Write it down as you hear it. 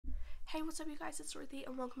Hey, what's up you guys, it's Dorothy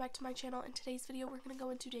and welcome back to my channel. In today's video we're going to go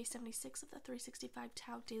into day 76 of the 365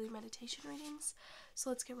 Tao daily meditation readings. So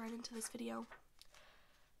let's get right into this video.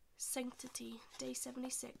 Sanctity, day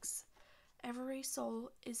 76. Every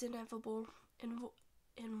soul is inevitable,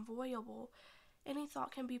 inviolable. Any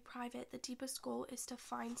thought can be private. The deepest goal is to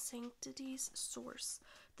find sanctity's source.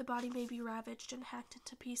 The body may be ravaged and hacked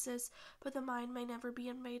into pieces, but the mind may never be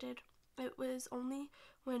invaded. It was only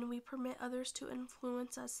when we permit others to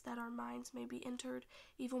influence us that our minds may be entered.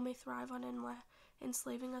 Evil may thrive on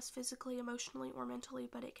enslaving us physically, emotionally, or mentally,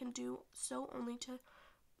 but it can do so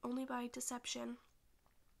only by deception.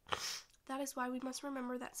 That is why we must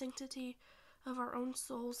remember that sanctity of our own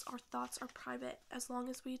souls, our thoughts are private. As long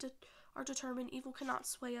as we are determined, evil cannot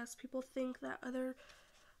sway us. People think that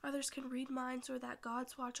others can read minds or that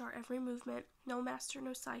gods watch our every movement. No master,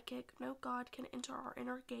 no psychic, no god can enter our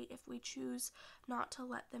inner gate if we choose not to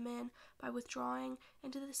let them in. By withdrawing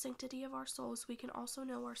into the sanctity of our souls, we can also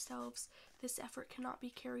know ourselves. This effort cannot be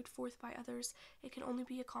carried forth by others. It can only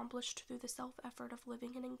be accomplished through the self-effort of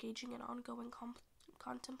living and engaging in ongoing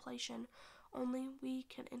contemplation. Only we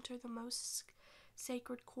can enter the most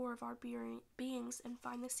sacred core of our beings and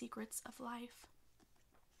find the secrets of life.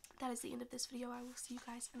 That is the end of this video. I will see you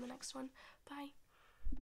guys in the next one. Bye.